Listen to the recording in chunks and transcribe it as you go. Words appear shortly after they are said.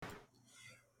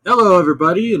Hello,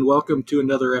 everybody, and welcome to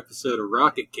another episode of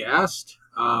Rocket Cast.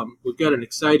 We've got an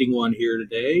exciting one here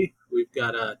today. We've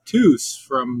got Tous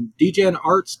from Degen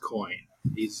Arts Coin.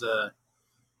 He's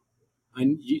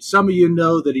some of you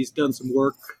know that he's done some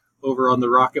work over on the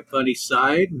Rocket Bunny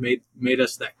side, made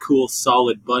us that cool,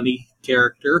 solid bunny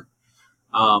character,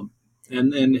 um,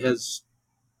 and has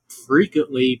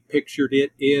frequently pictured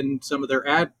it in some of their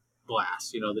ad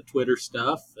blasts. The Twitter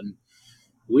stuff, and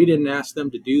we didn't ask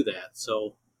them to do that.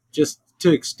 So just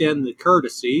to extend the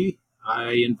courtesy,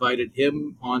 I invited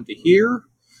him onto here,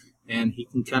 and he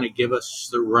can kind of give us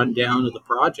the rundown of the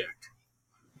project.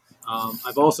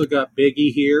 I've also got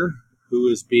Biggie here, who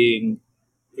is being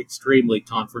extremely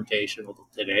confrontational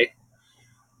today.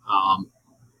 Um,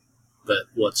 but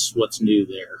what's new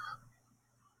there?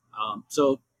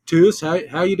 So, Toos,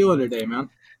 how you doing today, man?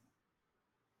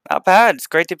 Not bad. It's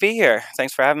great to be here.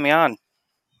 Thanks for having me on.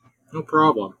 No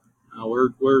problem.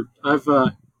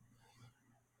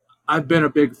 I've been a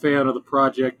big fan of the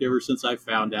project ever since I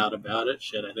found out about it.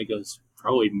 Shit, I think it was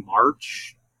probably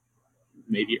March,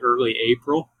 maybe early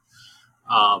April.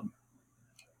 Um,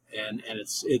 and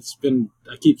it's been,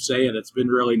 I keep saying, it's been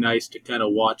really nice to kind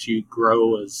of watch you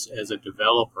grow as a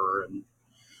developer, and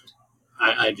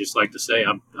I just like to say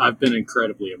I've been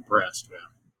incredibly impressed,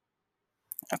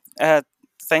 man. Uh,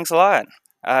 Thanks a lot.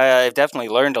 I've definitely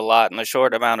learned a lot in a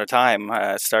short amount of time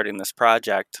starting this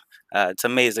project. It's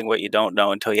amazing what you don't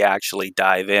know until you actually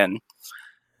dive in.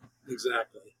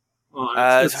 Exactly. Well,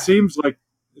 Uh, it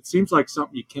seems like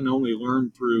something you can only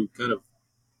learn through kind of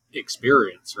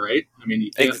experience, right? I mean,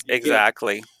 you can't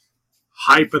exactly.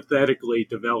 hypothetically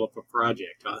develop a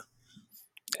project, huh?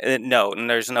 No, and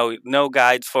there's no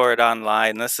guides for it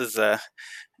online. This is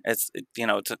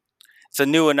it's a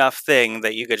new enough thing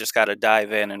that you could just got to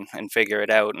dive in and figure it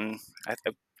out, and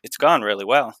it's gone really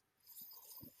well.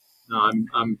 No,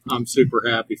 I'm super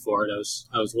happy for it. I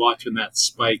was watching that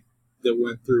spike that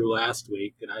went through last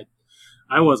week, and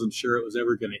I wasn't sure it was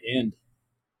ever going to end.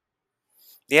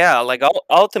 Yeah, like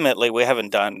ultimately, we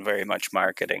haven't done very much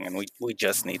marketing, and we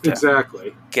just need to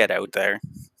Exactly. get out there.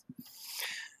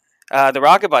 The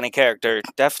Rocket Bunny character,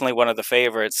 definitely one of the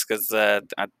favorites because the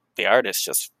artist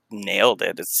just nailed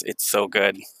it. It's so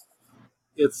good.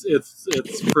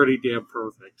 It's pretty damn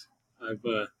perfect. I've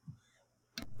uh,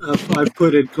 I've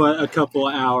put in quite a couple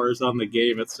of hours on the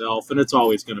game itself, and it's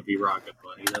always going to be Rocket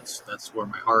Bunny. That's where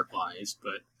my heart lies.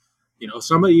 But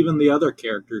some of even the other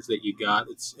characters that you got,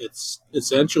 it's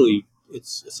essentially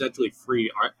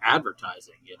free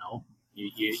advertising.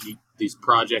 These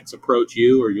projects approach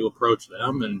you, or you approach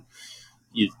them, and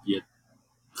you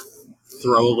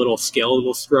throw a little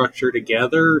skeletal structure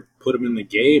together, put them in the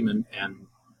game, and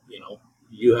you know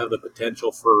you have the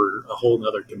potential for a whole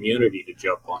other community to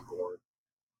jump on board.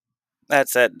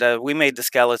 That's it. We made the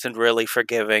skeleton really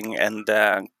forgiving, and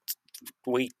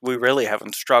we really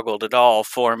haven't struggled at all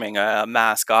forming a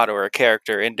mascot or a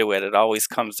character into it. It always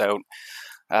comes out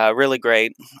really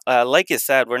great. Like you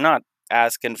said, we're not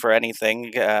asking for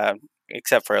anything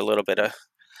except for a little bit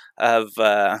of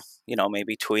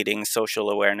maybe tweeting social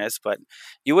awareness, but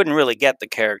you wouldn't really get the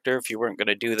character if you weren't going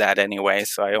to do that anyway.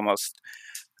 So I almost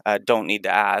don't need to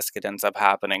ask; it ends up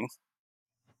happening.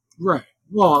 Right.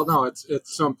 Well, no, it's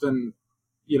something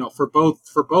for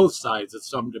both sides. It's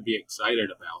something to be excited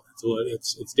about.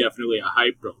 It's definitely a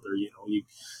hype builder.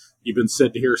 You've been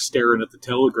sitting here staring at the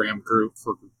Telegram group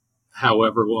for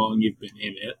however long you've been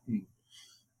in it, and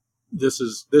this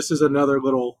is another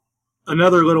little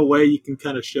way you can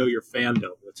kind of show your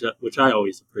fandom, which I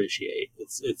always appreciate.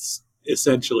 It's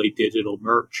essentially digital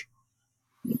merch.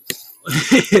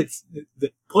 It's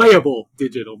the playable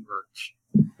digital merch.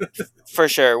 For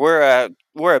sure,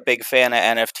 we're a big fan of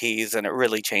NFTs, and it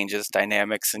really changes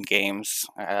dynamics in games.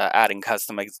 Adding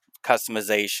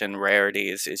customization,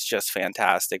 rarities is just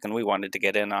fantastic, and we wanted to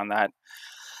get in on that.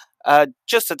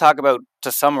 Just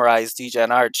to summarize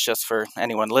Degen Arts, just for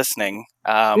anyone listening,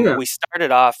 Yeah. we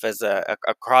started off as a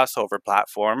crossover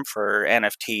platform for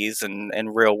NFTs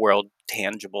and real world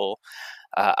tangible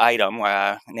item,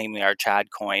 namely our Chad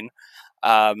coin.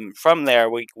 From there,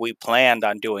 we planned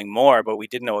on doing more, but we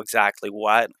didn't know exactly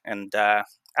what. And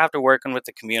after working with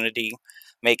the community,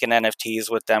 making NFTs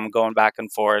with them, going back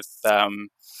and forth,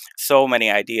 so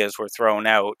many ideas were thrown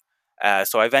out.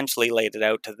 So I eventually laid it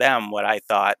out to them what I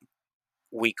thought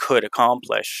we could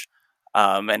accomplish.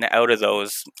 And out of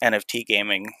those, NFT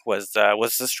gaming was the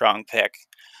strong pick,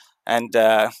 and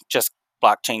just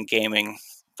blockchain gaming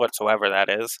whatsoever that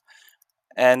is.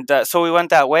 And so we went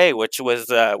that way, which was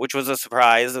a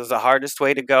surprise. It was the hardest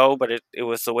way to go, but it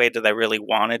was the way that I really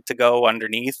wanted to go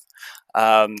underneath.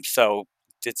 So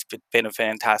it's been a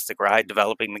fantastic ride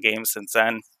developing the game since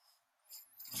then.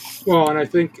 Well, and I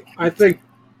think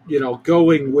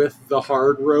going with the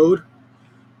hard road,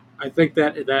 I think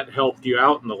that helped you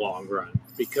out in the long run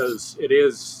because it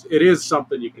is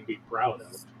something you can be proud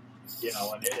of,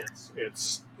 and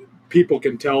it's people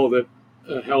can tell that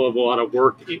a hell of a lot of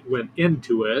work went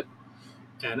into it,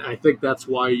 and I think that's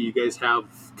why you guys have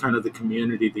kind of the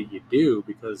community that you do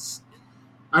because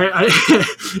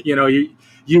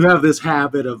you have this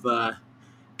habit of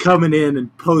coming in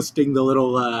and posting the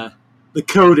little the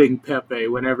coding Pepe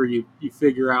whenever you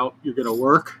figure out you're going to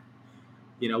work.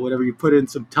 Whenever you put in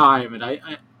some time, and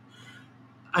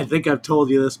I think I've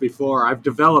told you this before. I've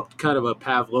developed kind of a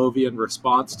Pavlovian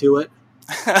response to it.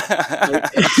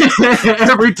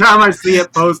 Every time I see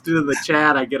it posted in the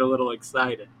chat, I get a little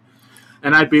excited.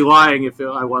 And I'd be lying if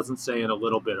I wasn't saying a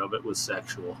little bit of it was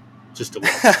sexual. Just a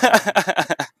little.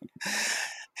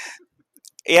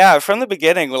 Yeah, from the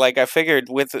beginning, like I figured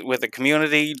with the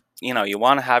community, you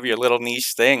want to have your little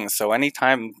niche thing. So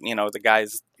anytime, the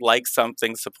guys like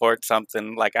something, support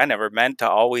something, like I never meant to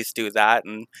always do that.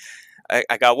 And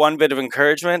I got one bit of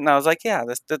encouragement and I was like, yeah,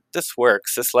 this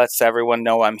works. This lets everyone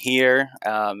know I'm here.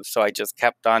 So I just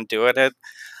kept on doing it.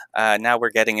 Now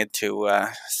we're getting into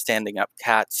standing up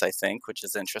cats, I think, which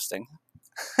is interesting.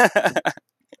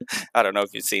 I don't know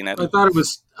if you've seen it. I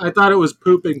thought it was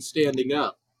pooping standing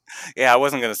up. Yeah, I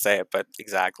wasn't going to say it, but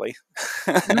exactly.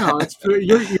 No,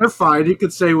 you're fine. You can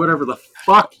say whatever the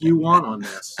fuck you want on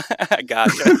this.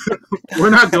 Gotcha.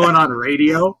 We're not going on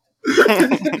radio.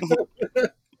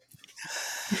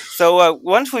 So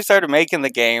once we started making the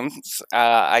games,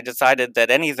 I decided that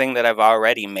anything that I've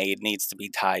already made needs to be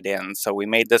tied in. So we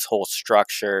made this whole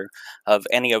structure of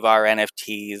any of our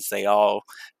NFTs. They all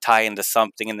tie into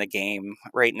something in the game.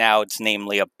 Right now, it's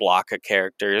namely a block of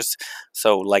characters.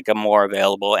 So like a more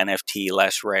available NFT,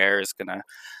 less rare, is going to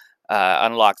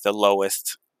unlock the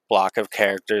lowest block of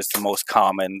characters, the most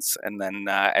commons. And then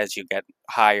as you get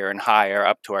higher and higher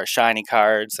up to our shiny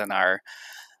cards and our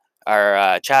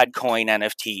Chad Coin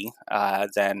NFT,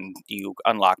 then you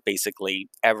unlock basically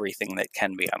everything that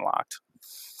can be unlocked.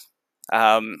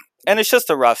 And it's just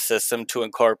a rough system to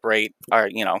incorporate our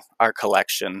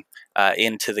collection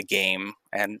into the game.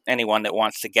 And anyone that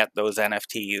wants to get those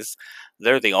NFTs,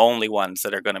 they're the only ones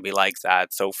that are going to be like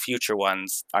that. So future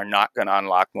ones are not going to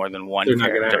unlock more than one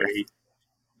character.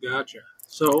 Gotcha.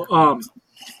 So,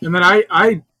 and then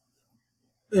I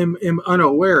am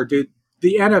unaware. Did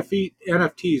the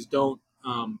NFTs don't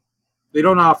they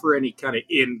don't offer any kind of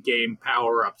in-game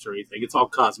power-ups or anything? It's all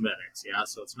cosmetics, yeah.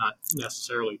 So it's not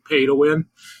necessarily pay to win.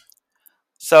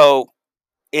 So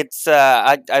it's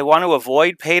I want to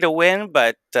avoid pay to win,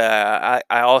 but I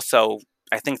also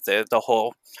I think the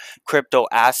whole crypto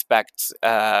aspect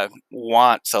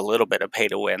wants a little bit of pay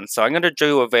to win. So I'm going to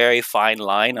do a very fine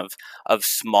line of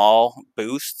small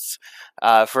boosts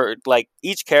for like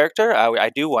each character. I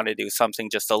do want to do something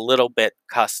just a little bit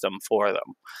custom for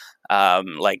them.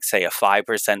 Like say a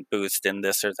 5% boost in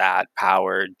this or that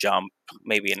power jump,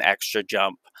 maybe an extra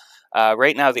jump.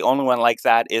 Right now, the only one like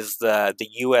that is the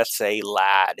USA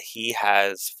lad. He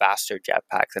has faster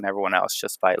jetpack than everyone else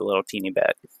just by a little teeny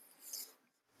bit.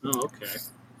 Oh, okay.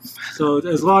 So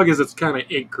as long as it's kind of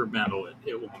incremental,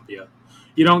 it won't be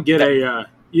you don't get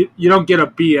you don't get a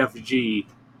BFG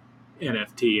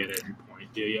NFT at any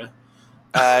point, do you?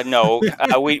 No,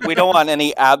 we don't want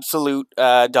any absolute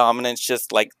dominance.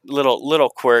 Just like little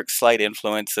quirks, slight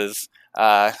influences.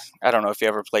 I don't know if you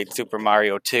ever played Super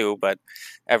Mario 2, but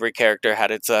every character had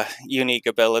its unique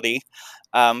ability.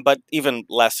 But even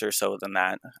lesser so than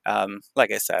that.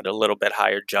 Like I said, a little bit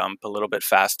higher jump, a little bit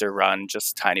faster run,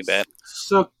 just a tiny bit.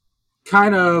 So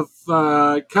kind of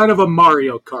a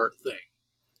Mario Kart thing.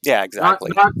 Yeah,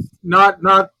 exactly.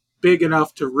 Not big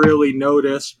enough to really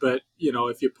notice, but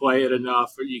if you play it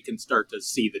enough, you can start to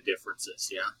see the differences.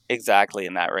 Yeah, exactly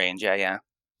in that range. Yeah.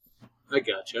 I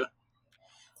gotcha.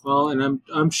 Well, and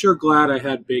I'm sure glad I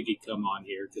had Biggie come on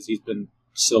here because he's been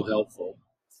so helpful.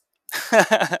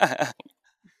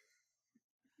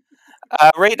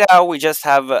 Right now, we just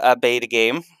have a beta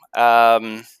game.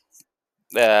 We're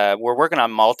working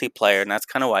on multiplayer, and that's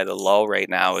kind of why the lull right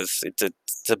now is it's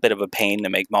a bit of a pain to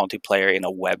make multiplayer in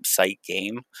a website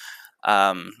game.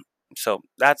 So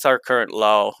that's our current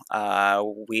lull.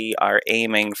 We are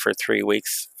aiming for 3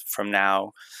 weeks from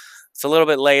now. It's a little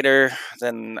bit later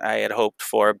than I had hoped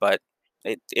for, but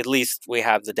at least we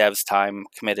have the dev's time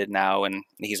committed now, and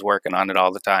he's working on it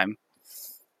all the time.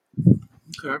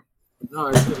 Okay. No,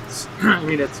 it's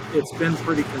it's been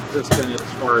pretty consistent as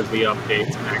far as the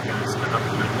updates and that kind of stuff.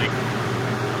 And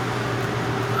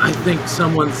I think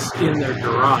someone's in their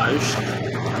garage.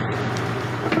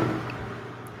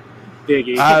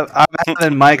 Diggy. I'm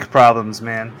having mic problems,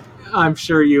 man. I'm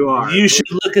sure you are. You should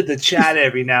look at the chat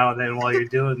every now and then while you're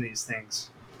doing these things.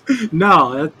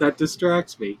 No, that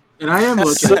distracts me. And I am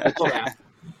looking at the chat.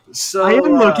 So I am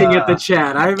looking at the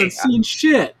chat. I haven't seen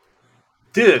shit.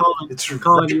 dude, I'm it's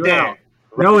calling right you there. out.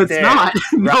 No, it's not.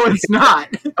 No, it's not.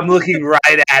 I'm looking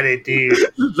right at it, dude.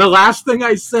 The last thing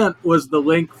I sent was the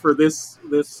link for this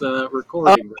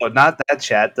recording. Oh, not that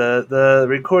chat. The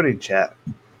recording chat.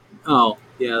 Oh,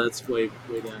 yeah, that's way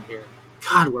down here.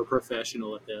 God, we're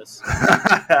professional at this.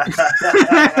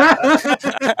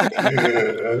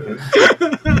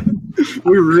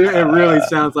 It really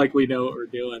sounds like we know what we're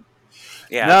doing.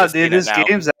 Yeah, no, dude, this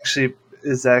game's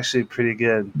actually pretty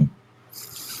good.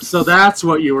 So that's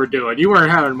what you were doing. You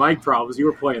weren't having mic problems. You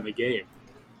were playing the game.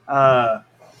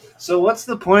 So what's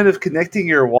the point of connecting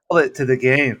your wallet to the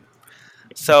game?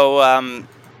 So,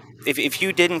 if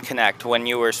you didn't connect when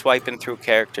you were swiping through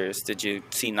characters, did you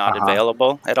see not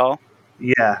available at all?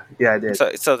 Yeah, I did.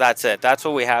 So that's it. That's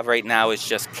what we have right now is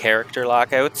just character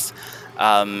lockouts,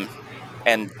 and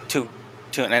to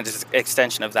an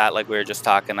extension of that, like we were just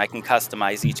talking, I can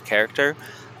customize each character.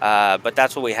 But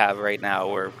that's what we have right now.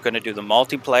 We're going to do the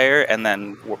multiplayer and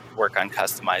then work on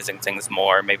customizing things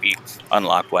more, maybe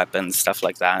unlock weapons, stuff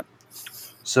like that.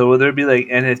 So will there be like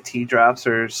NFT drops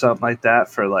or something like that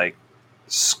for like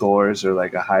scores or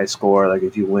like a high score, like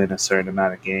if you win a certain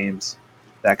amount of games,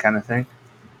 that kind of thing?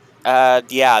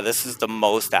 Yeah, this is the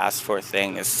most asked for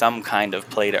thing is some kind of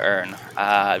play to earn.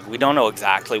 We don't know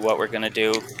exactly what we're going to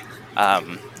do.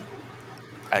 Um,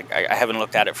 I haven't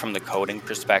looked at it from the coding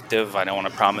perspective. I don't want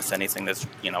to promise anything that's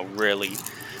really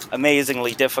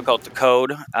amazingly difficult to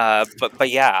code. But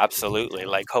yeah, absolutely.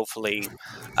 Like hopefully,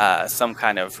 some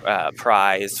kind of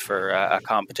prize for a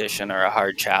competition or a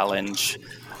hard challenge,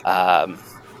 um,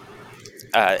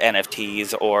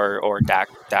 NFTs or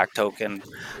DAC token.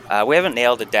 We haven't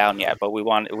nailed it down yet, but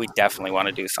we definitely want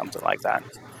to do something like that.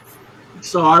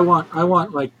 So I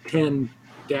want like 10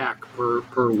 DAC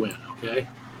per win. Okay.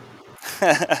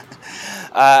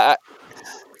 uh,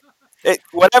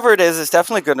 Whatever it is, it's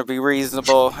definitely going to be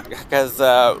reasonable because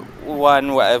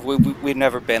one, we've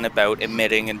never been about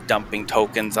emitting and dumping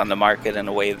tokens on the market in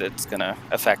a way that's going to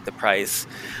affect the price,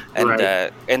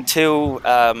 Right. And two,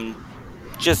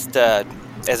 just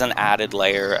as an added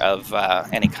layer of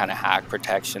any kind of hack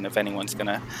protection. If anyone's going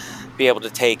to be able to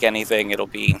take anything, it'll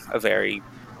be a very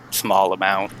small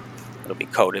amount. It'll be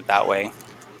coded that way.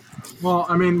 Well,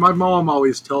 I mean, my mom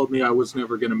always told me I was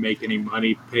never going to make any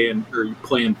money paying or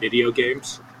playing video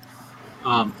games.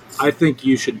 I think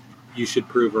you should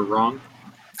prove her wrong.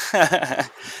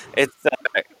 it's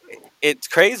it's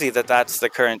crazy that that's the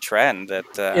current trend. That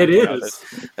It is.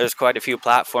 there's quite a few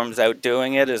platforms out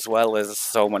doing it, as well as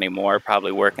so many more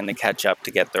probably working to catch up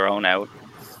to get their own out.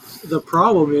 The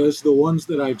problem is the ones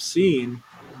that I've seen,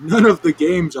 none of the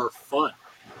games are fun.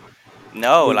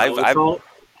 No, You and know,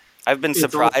 I've been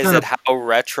it's all surprised kind at of how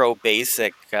retro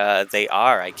basic they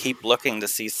are. I keep looking to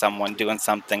see someone doing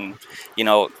something, you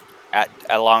know, at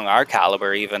along our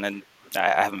caliber even, and I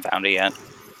haven't found it yet.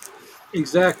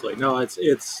 exactly. No, it's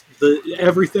the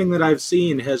everything that I've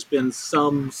seen has been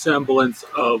some semblance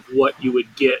of what you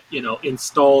would get,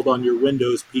 installed on your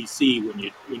Windows PC when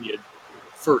you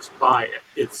first buy it.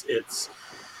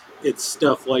 It's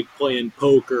stuff like playing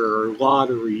poker or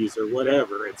lotteries or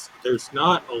whatever. There's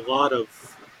not a lot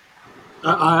of.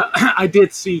 I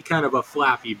did see kind of a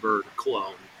Flappy Bird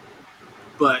clone,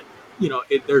 but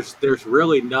there's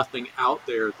really nothing out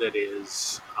there that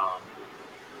is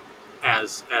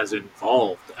as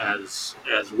involved as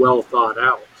well thought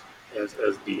out as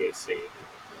DAC.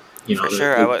 For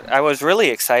sure, I was really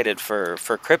excited for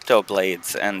Crypto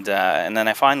Blades, and then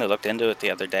I finally looked into it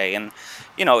the other day, and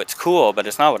it's cool, but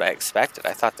it's not what I expected.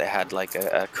 I thought they had like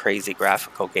a crazy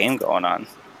graphical game going on.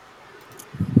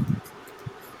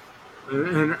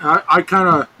 and I kind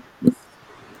of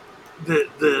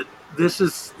the this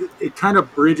is it kind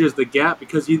of bridges the gap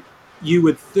because you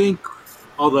would think,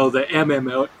 although the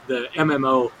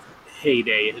MMO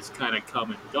heyday has kind of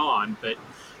come and gone, but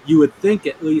you would think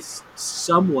at least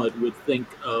someone would think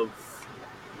of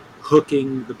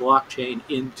hooking the blockchain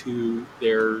into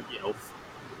their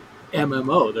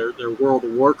MMO, their World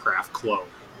of Warcraft clone,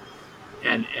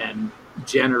 and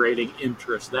generating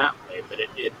interest that way. But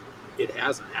it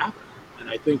hasn't happened, and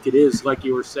I think it is like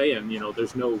you were saying.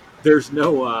 There's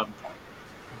no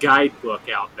guidebook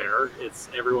out there. It's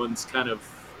everyone's kind of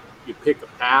you pick a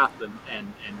path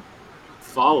and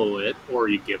follow it, or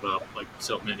you give up, like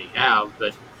so many have.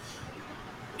 But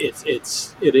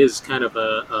it is kind of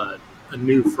a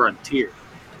new frontier.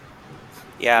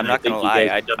 Yeah, I'm And I not gonna think you lie.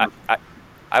 guys have done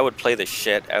I would play the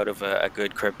shit out of a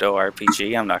good crypto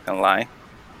RPG. I'm not gonna lie.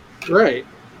 Right.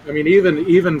 I mean,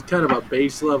 even kind of a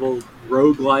base level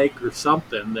roguelike or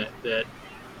something that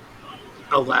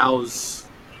allows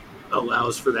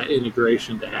for that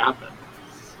integration to happen.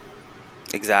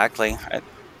 Exactly.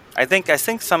 I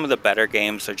think some of the better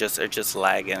games are just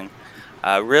lagging.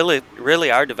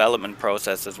 Really, our development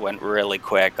processes went really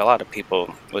quick. A lot of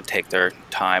people would take their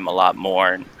time a lot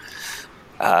more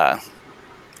uh,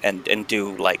 and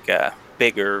do like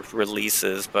bigger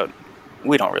releases, but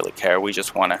we don't really care. We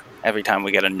just want to. Every time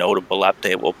we get a notable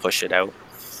update, we'll push it out.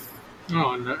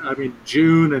 Oh, and I mean,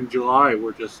 June and July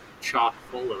were just chock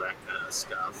full of that kind of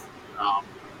stuff. Um,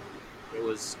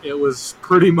 it was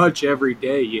pretty much every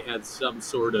day you had some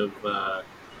sort of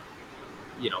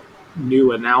you know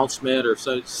new announcement or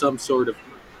some sort of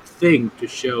thing to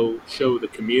show the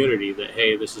community that,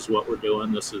 hey, this is what we're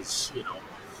doing. This is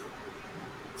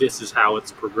this is how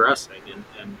it's progressing,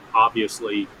 and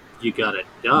obviously you got it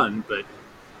done. But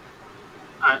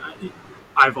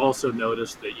I've also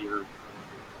noticed that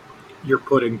you're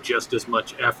putting just as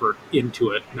much effort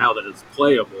into it now that it's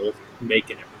playable,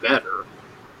 making it better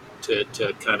to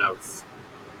kind of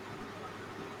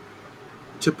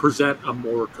to present a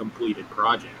more completed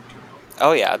project.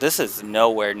 Oh yeah, this is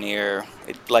nowhere near.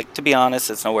 Like, to be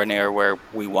honest, it's nowhere near where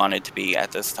we wanted to be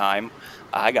at this time.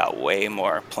 I got way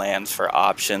more plans for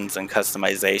options and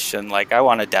customization. Like, I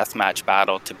want a deathmatch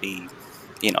battle to be,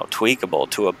 tweakable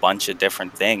to a bunch of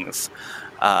different things.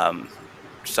 Um,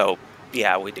 so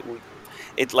yeah,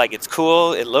 it's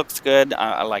cool. It looks good.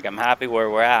 Like, I'm happy where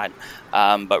we're at.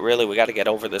 But really, we got to get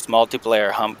over this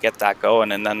multiplayer hump, get that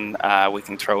going, and then we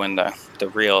can throw in the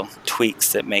real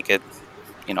tweaks that make it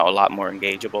a lot more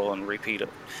engageable and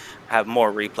have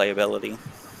more replayability.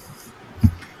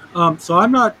 So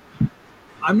I'm not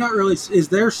really. Is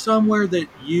there somewhere that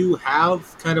you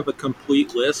have kind of a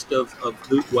complete list of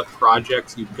what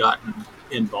projects you've gotten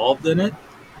involved in it?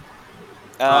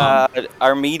 Um,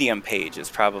 Our Medium page is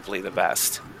probably the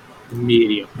best.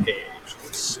 Medium page.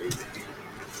 Let's see.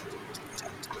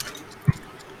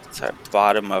 It's our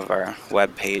bottom of our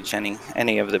web page.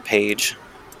 Any of the page.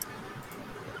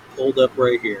 Hold up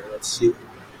right here. Let's see.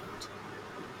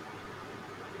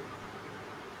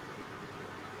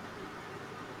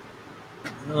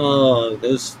 Oh,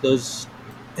 those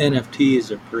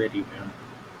NFTs are pretty, man.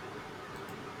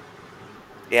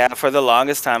 Yeah, for the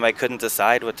longest time I couldn't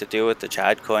decide what to do with the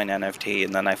Chad Coin NFT,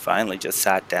 and then I finally just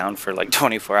sat down for like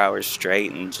 24 hours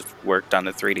straight and just worked on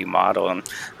the 3D model, and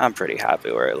I'm pretty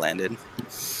happy where it landed.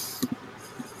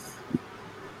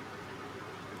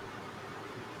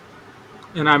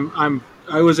 And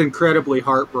I was incredibly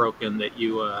heartbroken that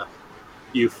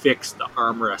you fixed the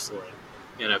arm wrestling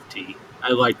NFT. I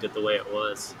liked it the way it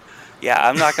was. Yeah,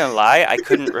 I'm not gonna lie, I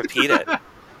couldn't repeat it.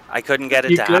 I couldn't get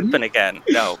it You to couldn't? happen again.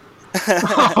 No.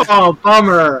 Oh,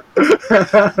 bummer.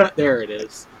 There it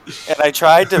is. And I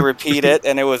tried to repeat it,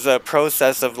 and it was a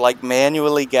process of like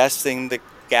manually guessing the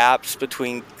gaps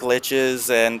between glitches,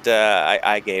 and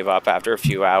I gave up after a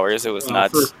few hours. It was Well,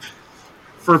 nuts.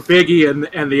 for Biggie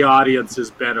and the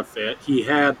audience's benefit, he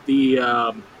had the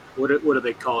what do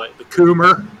they call it? The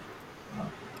Coomer.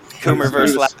 Coomer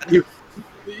versus Lad.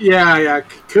 Yeah,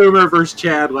 Coomer versus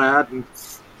Chad Ladd, and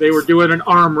they were doing an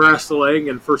arm wrestling,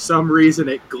 and for some reason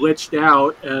it glitched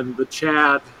out, and the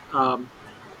Chad,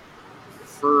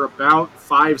 for about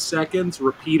 5 seconds,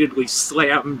 repeatedly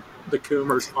slammed the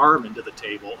Coomer's arm into the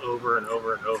table over and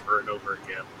over and over and over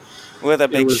again. With a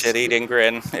big shit-eating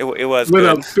grin. It was with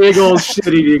good. A big old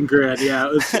shit-eating grin. Yeah,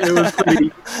 it was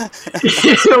pretty.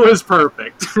 It was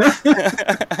perfect.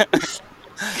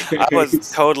 I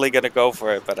was totally gonna go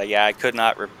for it, but yeah, I could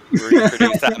not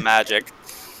reproduce that magic.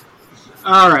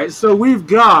 All right, so we've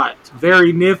got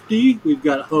Very Nifty, we've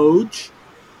got Hoj,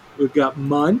 we've got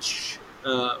Munch,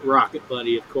 Rocket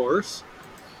Buddy, of course,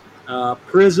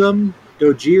 Prism,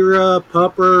 Dojira,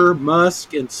 Pupper,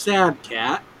 Musk, and Sad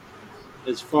Cat.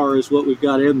 As far as what we've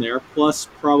got in there, plus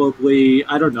probably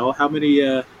I don't know how many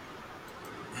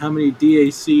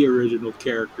DAC original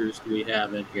characters do we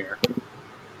have in here?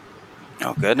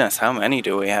 Oh goodness, how many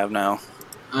do we have now?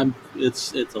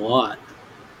 It's a lot.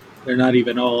 They're not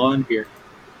even all on here.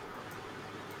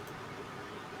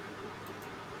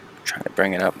 I'm trying to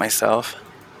bring it up myself.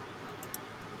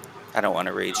 I don't want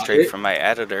to read straight from my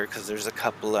editor because there's a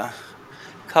couple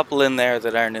in there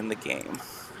that aren't in the game.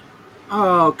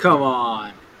 Oh, come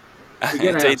on. We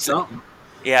gotta have something.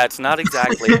 Yeah, it's not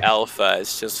exactly alpha.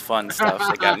 It's just fun stuff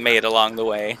that got made along the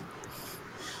way.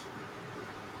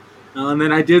 And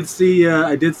then I did see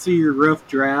your rough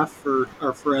draft for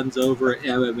our friends over at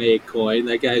MMA Coin.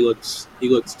 That guy looks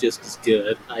just as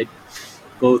good.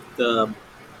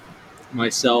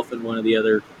 myself and one of the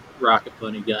other Rocket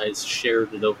Bunny guys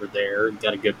shared it over there and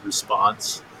got a good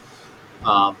response.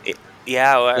 Um,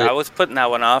 Yeah, I but was putting that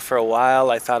one off for a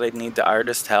while. I thought I'd need the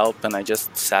artist help, and I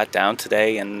just sat down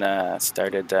today and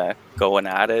started going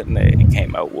at it, and it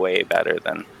came out way better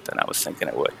than I was thinking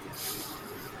it would.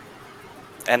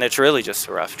 And it's really just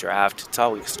a rough draft. It's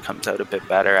always comes out a bit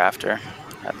better after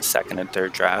the second and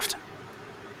third draft.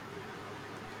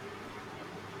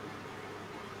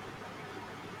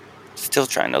 Still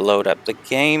trying to load up the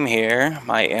game here.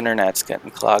 My internet's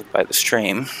getting clogged by the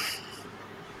stream.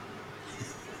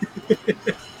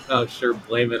 oh, sure,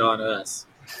 blame it on us.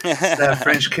 It's that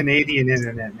French Canadian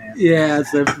internet, man. Yeah,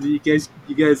 so you guys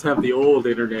have the old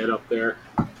internet up there.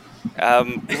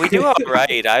 We do all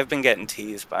right. I've been getting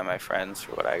teased by my friends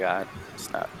for what I got.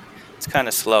 It's kind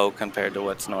of slow compared to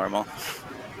what's normal.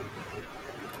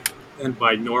 And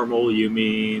by normal, you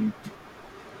mean?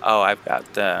 Oh, I've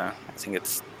got I think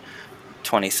it's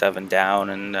 27 down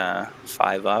and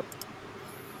 5 up.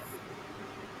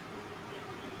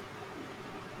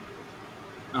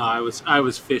 I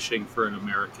was fishing for an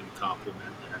American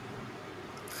compliment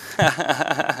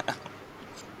there.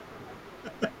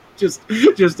 Just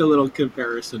a little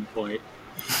comparison point.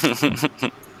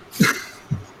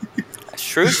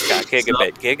 Shrew's got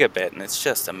gigabit, and it's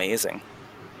just amazing.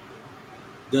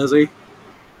 Does he?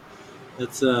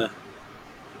 That's that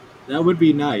would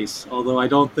be nice. Although I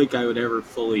don't think I would ever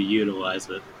fully utilize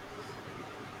it.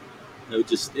 It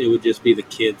would just be the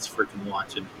kids freaking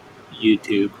watching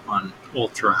YouTube on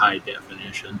ultra high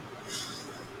definition.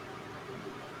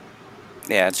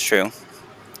 Yeah, it's true.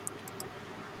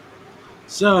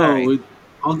 So right.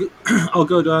 I'll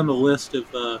go down the list of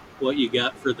what you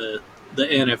got for the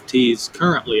NFTs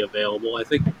currently available. I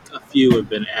think a few have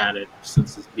been added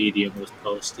since this medium was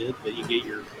posted, but you get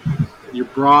your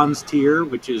bronze tier,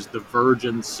 which is the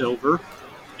virgin silver,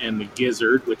 and the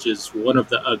gizzard, which is one of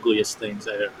the ugliest things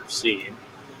I've ever seen.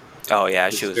 Oh yeah,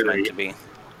 she was meant to be.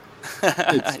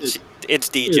 It's It's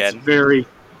degen. very,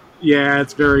 yeah,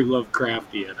 it's very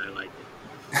Lovecraftian. I like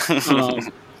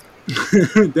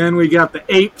it. Then we got the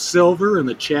ape silver and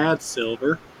the Chad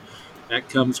silver. That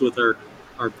comes with our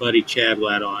buddy Chad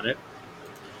Lad on it.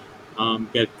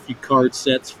 Got a few card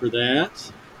sets for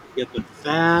that. We got the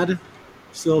Thad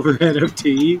silver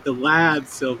NFT, the Lad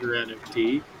silver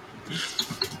NFT.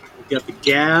 We got the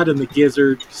Gad and the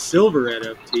Gizzard silver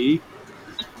NFT,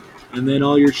 and then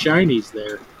all your shinies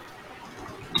there.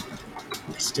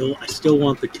 I still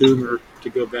want the Coomer to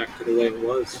go back to the way it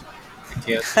was. I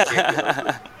can't get over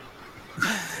it.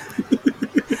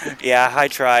 Yeah, I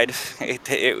tried.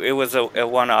 It was a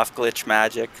one-off glitch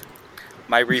magic.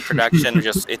 My reproduction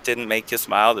just it didn't make you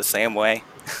smile the same way.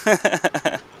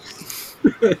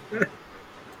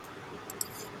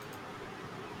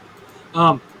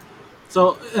 um,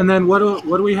 so and then what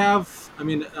do we have? I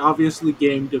mean, obviously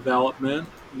game development,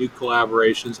 new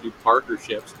collaborations, new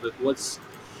partnerships. But what's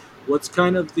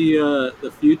kind of the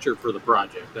future for the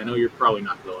project? I know you're probably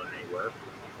not going anywhere.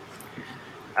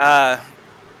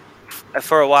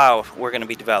 For a while, we're going to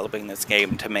be developing this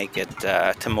game to make it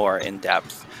to more in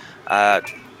depth.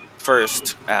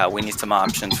 First, we need some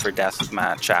options for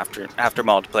deathmatch. After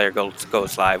multiplayer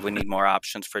goes live, we need more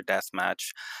options for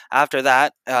deathmatch. After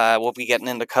that, we'll be getting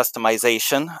into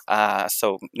customization.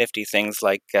 So nifty things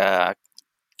like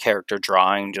character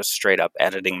drawing, just straight up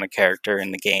editing the character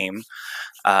in the game.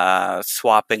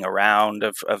 Swapping around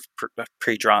of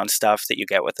pre-drawn stuff that you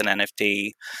get with an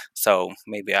NFT. So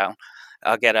maybe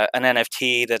I'll get an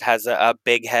NFT that has a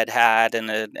big head hat and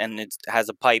it has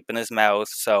a pipe in his mouth.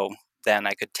 So then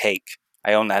I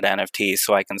own that NFT,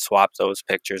 so I can swap those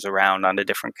pictures around onto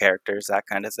different characters, that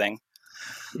kind of thing.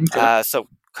 Okay. So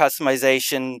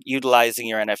customization, utilizing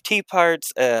your NFT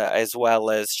parts, as well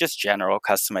as just general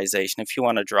customization. If you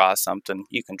want to draw something,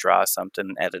 you can draw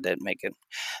something, edit it,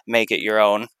 make it your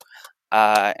own.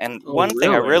 And Oh, one thing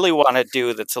I really? really want to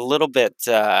do that's a little bit,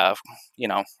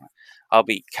 I'll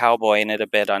be cowboying it a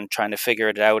bit on trying to figure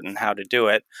it out and how to do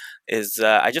it, is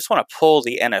I just want to pull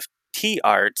the NFT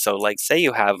art. So, like, say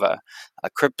you have a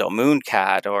crypto moon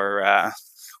cat or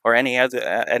any other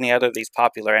of these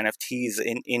popular NFTs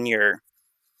in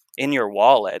your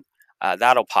wallet,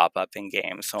 that'll pop up in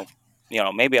game. So,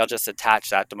 maybe I'll just attach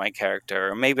that to my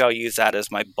character, or maybe I'll use that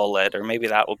as my bullet, or maybe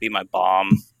that will be my bomb,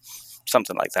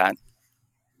 something like that.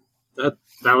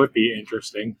 That would be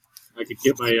interesting. I could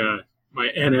get my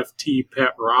NFT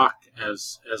pet rock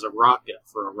as a rocket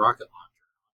for a rocket launcher.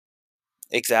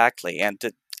 Exactly, and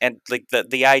like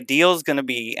the ideal is going to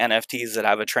be NFTs that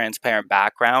have a transparent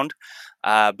background,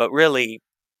 but really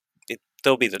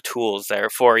they'll be the tools there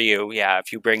for you. Yeah,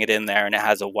 if you bring it in there and it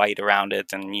has a white around it,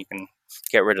 then you can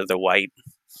get rid of the white.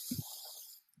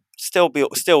 Still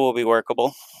will be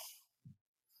workable.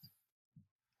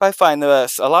 But I find a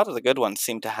lot of the good ones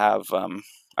seem to have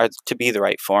are to be the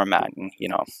right format, and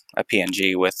a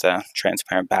PNG with a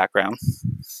transparent background.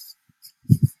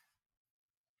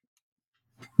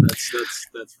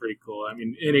 That's pretty cool. I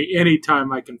mean, any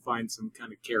time I can find some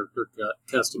kind of character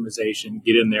customization,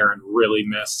 get in there and really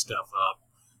mess stuff up,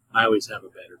 I always have a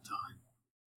better time.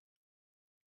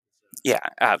 Yeah,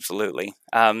 absolutely.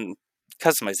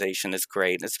 Customization is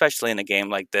great, especially in a game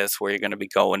like this where you're going to be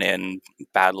going in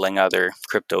battling other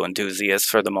crypto enthusiasts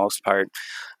for the most part.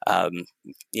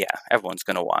 Yeah, everyone's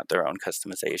going to want their own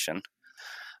customization.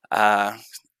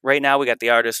 Right now, we got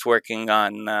the artist working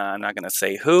on, I'm not going to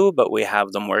say who, but we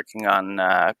have them working on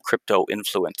crypto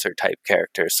influencer type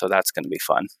characters, so that's going to be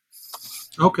fun.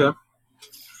 Okay.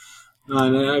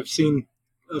 And I've seen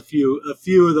a few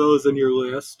of those in your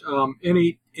list.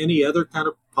 Any other kind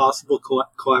of possible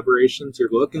collaborations you're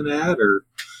looking at, or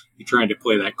you trying to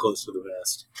play that close to the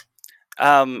vest?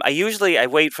 I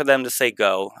wait for them to say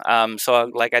go.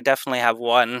 So I definitely have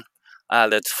one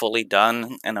that's fully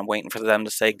done, and I'm waiting for them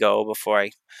to say go before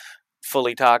I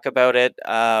fully talk about it.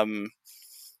 The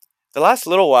last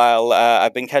little while,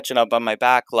 I've been catching up on my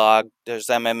backlog. There's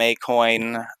MMA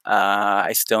coin.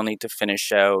 I still need to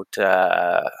finish out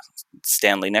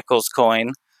Stanley Nichols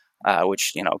coin,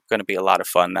 which going to be a lot of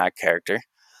fun. That character.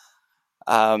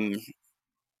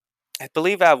 I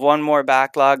believe I have one more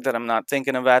backlog that I'm not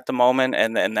thinking of at the moment,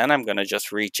 and then I'm going to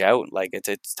just reach out. Like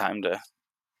it's time to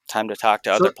talk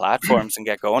to other platforms and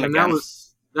get going and again.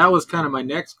 That was kind of my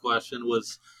next question.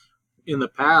 Was in the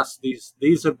past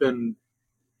these have been,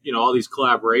 all these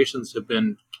collaborations have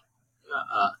been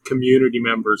community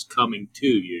members coming to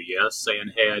you, yes,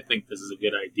 saying, hey, I think this is a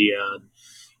good idea,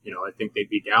 and I think they'd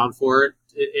be down for it.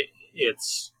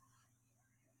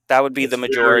 That would be the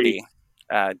majority.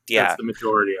 Yeah, that's the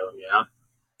majority of them.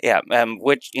 Yeah,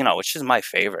 which is my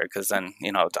favorite, because then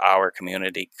it's our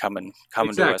community coming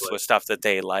to us with stuff that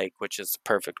they like, which is the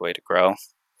perfect way to grow.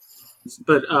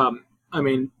 But I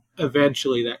mean,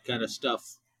 eventually that kind of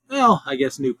stuff. Well, I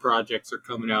guess new projects are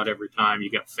coming out every time. You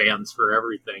got fans for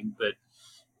everything, but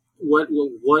what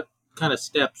kind of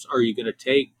steps are you going to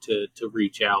take to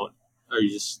reach out? Are you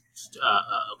just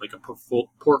like a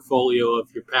portfolio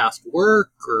of your past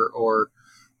work, or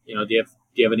do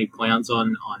you have any plans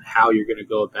on how you're going to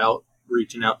go about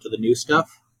reaching out to the new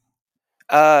stuff?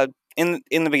 In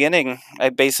the beginning, I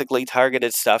basically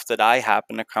targeted stuff that I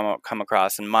happened to come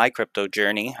across in my crypto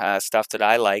journey, stuff that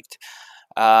I liked.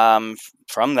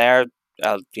 From there,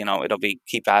 it'll be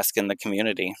keep asking the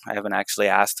community. I haven't actually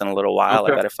asked in a little while.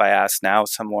 Okay. I bet if I asked now,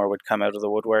 some more would come out of the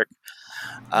woodwork.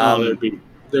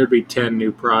 There'd be 10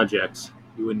 new projects.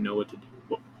 You wouldn't know what to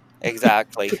do.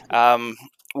 Exactly.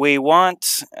 We want.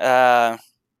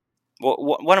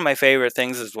 One of my favorite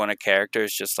things is when a character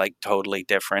is just like totally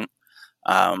different.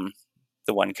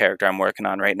 The one character I'm working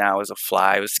on right now is a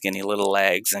fly with skinny little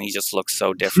legs, and he just looks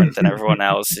so different than everyone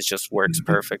else. It just works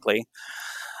perfectly.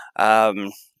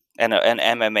 And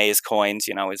MMA's coins,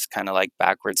 is kind of like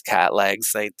backwards cat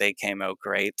legs. They came out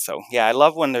great. So yeah, I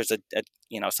love when there's a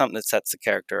something that sets the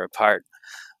character apart.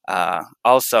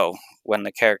 Also, when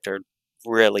the character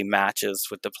really matches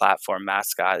with the platform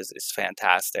mascot is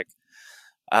fantastic.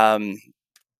 From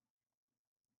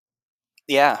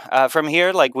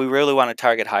here, like, we really want to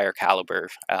target higher caliber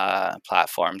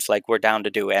platforms. Like, we're down to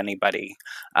do anybody,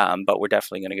 but we're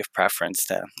definitely going to give preference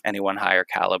to anyone higher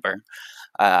caliber.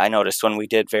 I noticed when we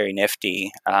did Very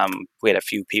Nifty, we had a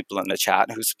few people in the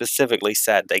chat who specifically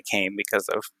said they came because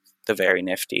of the Very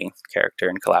Nifty character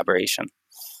and collaboration.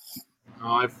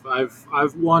 Oh,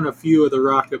 I've won a few of the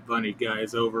Rocket Bunny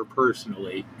guys over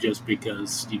personally, just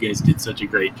because you guys did such a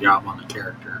great job on the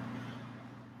character.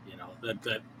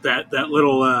 That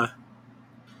little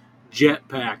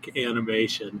jetpack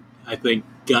animation, I think,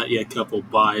 got you a couple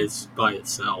buys by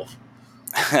itself.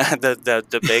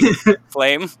 the big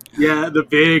flame. Yeah, the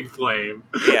big flame.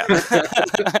 Yeah.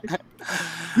 The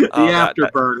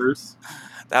afterburners.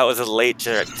 That was a late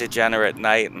degenerate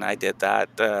night, and I did that.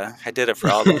 I did it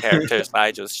for all the characters.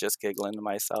 I was just giggling to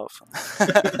myself. Got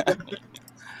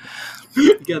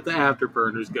the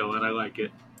afterburners going. I like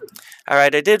it. All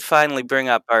right, I did finally bring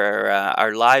up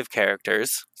our live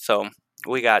characters. So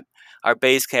we got our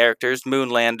base characters: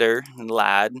 Moonlander and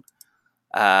Lad,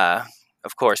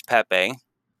 of course Pepe.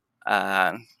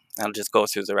 I'll just go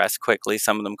through the rest quickly.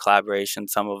 Some of them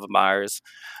collaborations, some of them ours.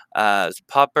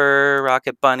 Popper,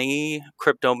 Rocket Bunny,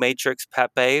 Crypto Matrix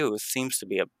Pepe, who seems to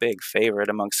be a big favorite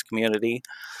amongst the community.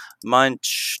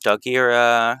 Munch,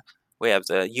 Duggira. We have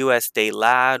the US Day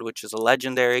Lad, which is a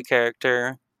legendary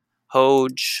character.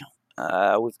 Hoj,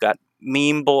 We've got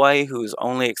Meme Boy, who's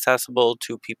only accessible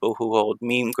to people who hold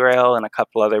Meme Grail and a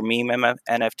couple other meme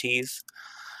NFTs.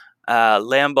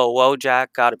 Lambo Wojak,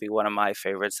 gotta be one of my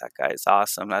favorites. That guy is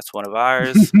awesome. That's one of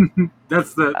ours.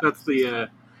 That's the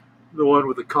one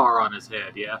with the car on his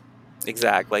head. Yeah.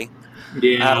 Exactly.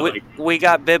 Yeah. We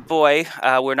got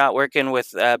BitBoy. We're not working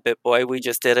with BitBoy. We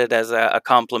just did it as a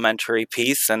complimentary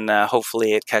piece, and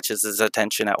hopefully it catches his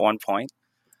attention at one point.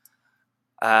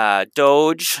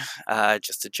 Doge,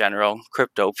 just a general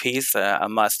crypto piece, a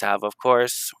must-have, of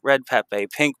course. Red Pepe,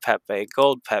 Pink Pepe,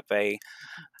 Gold Pepe,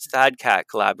 Sad Cat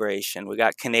collaboration. We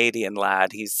got Canadian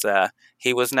Lad. He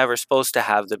was never supposed to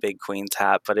have the Big Queen's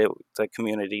hat, but the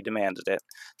community demanded it,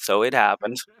 so it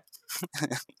happened.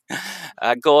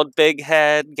 Gold Big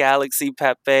Head, Galaxy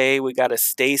Pepe. We got a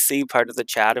Stacy, part of the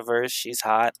Chativerse. She's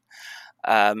hot.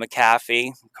 McAfee,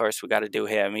 of course, we got to do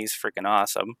him. He's freaking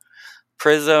awesome.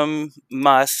 Prism,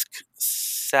 Musk,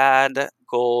 Sad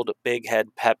Gold Big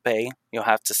Head Pepe. You'll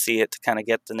have to see it to kind of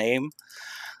get the name.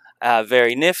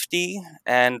 Very nifty,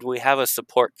 and we have a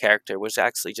support character, which is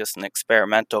actually just an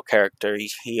experimental character.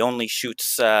 He only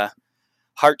shoots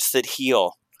hearts that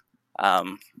heal.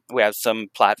 We have some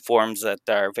platforms that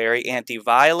are very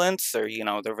anti-violence, or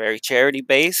they're very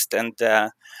charity-based, and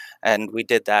we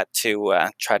did that to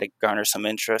try to garner some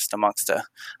interest amongst a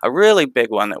really big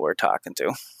one that we're talking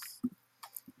to.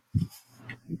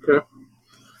 Okay.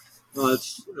 Well,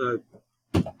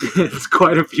 it's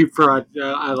quite a few projects.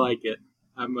 I like it.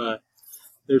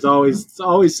 There's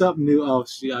always something new. Oh,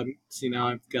 now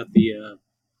I've got the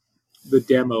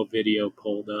demo video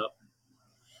pulled up.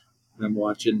 And I'm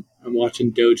watching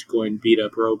Dogecoin beat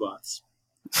up robots.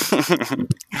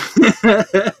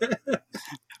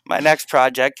 My next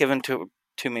project, given to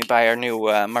me by our new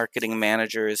marketing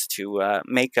manager, is to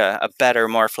make a better,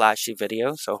 more flashy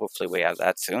video. So hopefully we have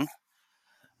that soon.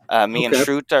 Me and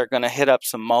Schrute are going to hit up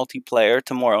some multiplayer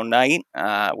tomorrow night.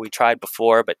 We tried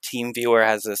before, but TeamViewer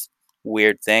has this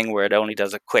weird thing where it only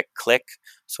does a quick click.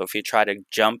 So if you try to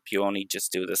jump, you only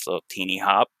just do this little teeny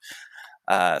hop.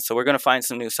 So we're going to find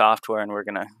some new software, and we're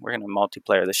gonna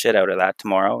multiplayer the shit out of that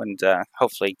tomorrow, and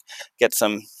hopefully get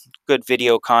some good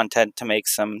video content to make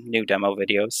some new demo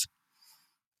videos.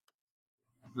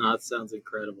 Oh, that sounds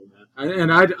incredible, man.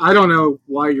 I don't know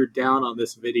why you're down on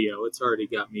this video. It's already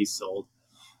got me sold.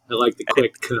 I like the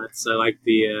quick cuts. I like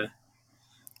the.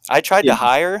 I tried to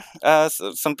hire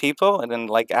some people, and then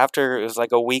after it was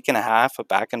a week and a half of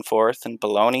back and forth and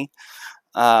baloney,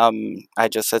 I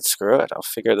just said, screw it, I'll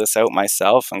figure this out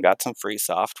myself, and got some free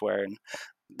software, and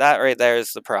that right there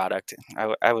is the product.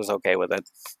 I was okay with it.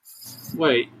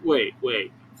 Wait.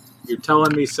 You're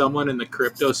telling me someone in the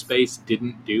crypto space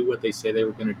didn't do what they say they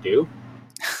were going to do?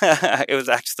 It was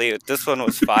actually, this one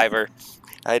was Fiverr.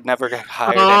 I'd never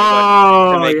hired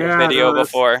anyone to make a video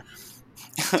before.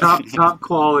 Top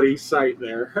quality site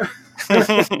there.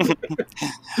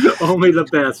 Only the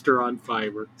best are on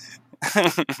Fiverr.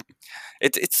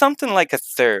 It's something like a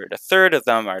third. A third of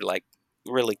them are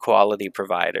really quality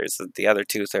providers. The other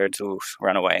 2/3 will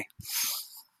run away.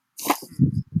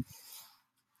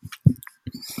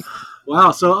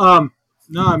 Wow. So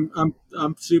no,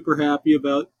 I'm super happy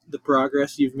about the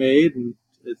progress you've made, and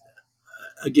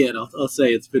again, I'll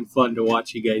say it's been fun to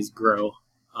watch you guys grow.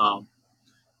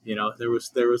 There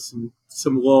was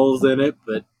some lulls in it,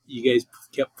 but you guys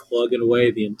kept plugging away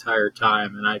the entire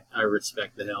time, and I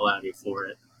respect the hell out of you for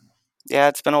it. Yeah,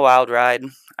 it's been a wild ride.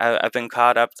 I've been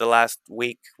caught up the last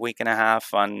week and a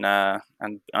half on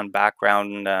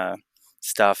background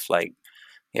stuff.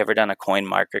 You ever done a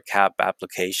CoinMarketCap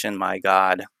application? My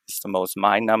God, it's the most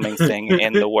mind-numbing thing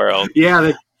in the world.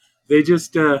 Yeah, they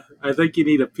just. I think you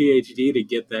need a PhD to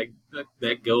get that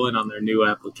going on their new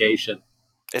application.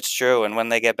 It's true, and when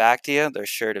they get back to you, they're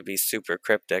sure to be super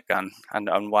cryptic on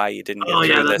why you didn't get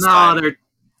through this time.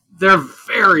 They're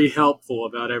very helpful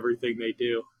about everything they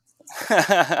do.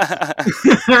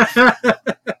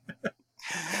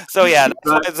 So yeah,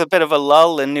 it's a bit of a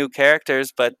lull in new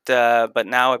characters, but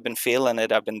now I've been feeling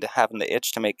it. I've been having the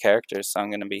itch to make characters, so I'm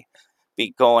going to be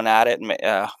going at it and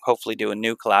hopefully doing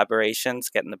new collaborations,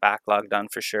 getting the backlog done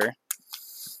for sure.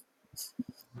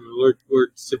 We're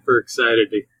super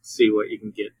excited to see what you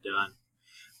can get done.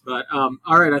 But all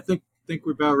right, I think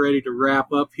we're about ready to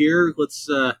wrap up here. Let's.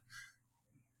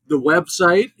 The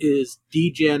website is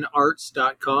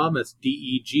degenarts.com. That's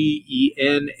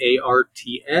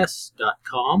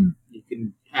DEGENARTS.com. You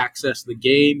can access the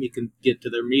game. You can get to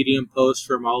their Medium posts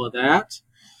from all of that.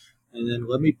 And then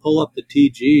let me pull up the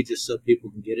TG just so people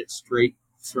can get it straight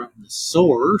from the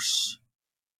source.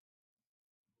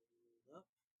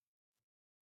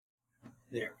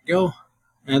 There we go.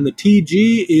 And the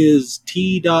TG is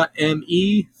t.me/Degen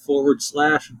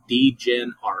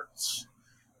Arts.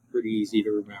 Pretty easy to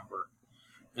remember.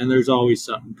 And there's always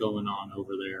something going on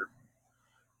over there.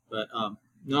 But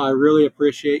no, I really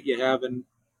appreciate you having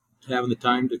the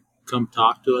time to come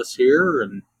talk to us here,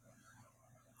 and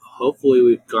hopefully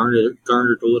we've garnered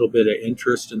a little bit of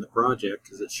interest in the project,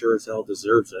 because it sure as hell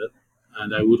deserves it.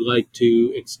 And I would like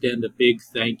to extend a big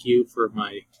thank you for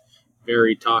my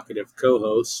very talkative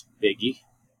co-host, Biggie.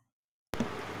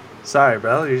 Sorry,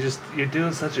 bro. You're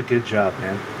doing such a good job,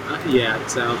 man. Yeah, it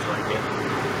sounds like it.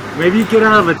 Maybe you get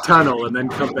out of a tunnel and then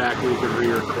come back and we can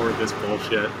re-record this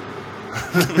bullshit.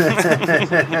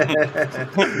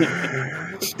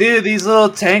 Dude, these little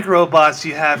tank robots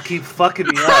you have keep fucking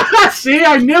me up. See,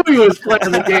 I knew he was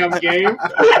playing the damn game.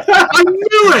 I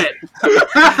knew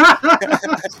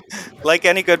it. Like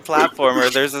any good platformer,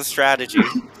 there's a strategy.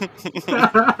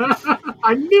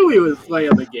 I knew he was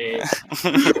playing the game.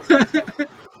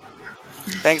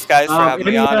 Thanks, guys, for having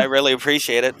me on. I really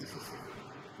appreciate it.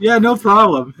 Yeah, no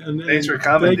problem. Thanks for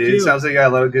coming, dude. It sounds like you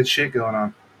got a lot of good shit going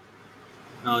on.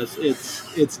 No,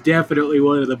 it's definitely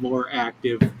one of the more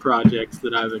active projects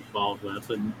that I'm involved with,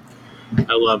 and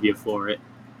I love you for it.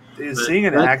 Dude, seeing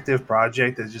an active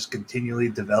project that just continually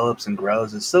develops and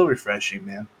grows is so refreshing,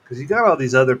 man. Because you got all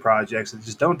these other projects that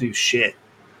just don't do shit.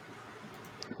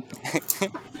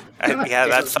 Yeah,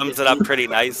 that sums it up pretty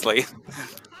nicely.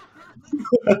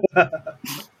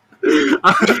 All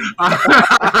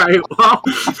right, well,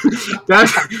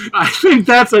 I think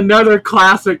that's another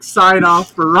classic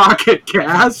sign-off for Rocket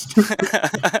Cast.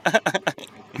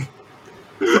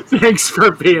 Thanks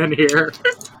for being here.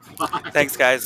 Bye. Thanks, guys.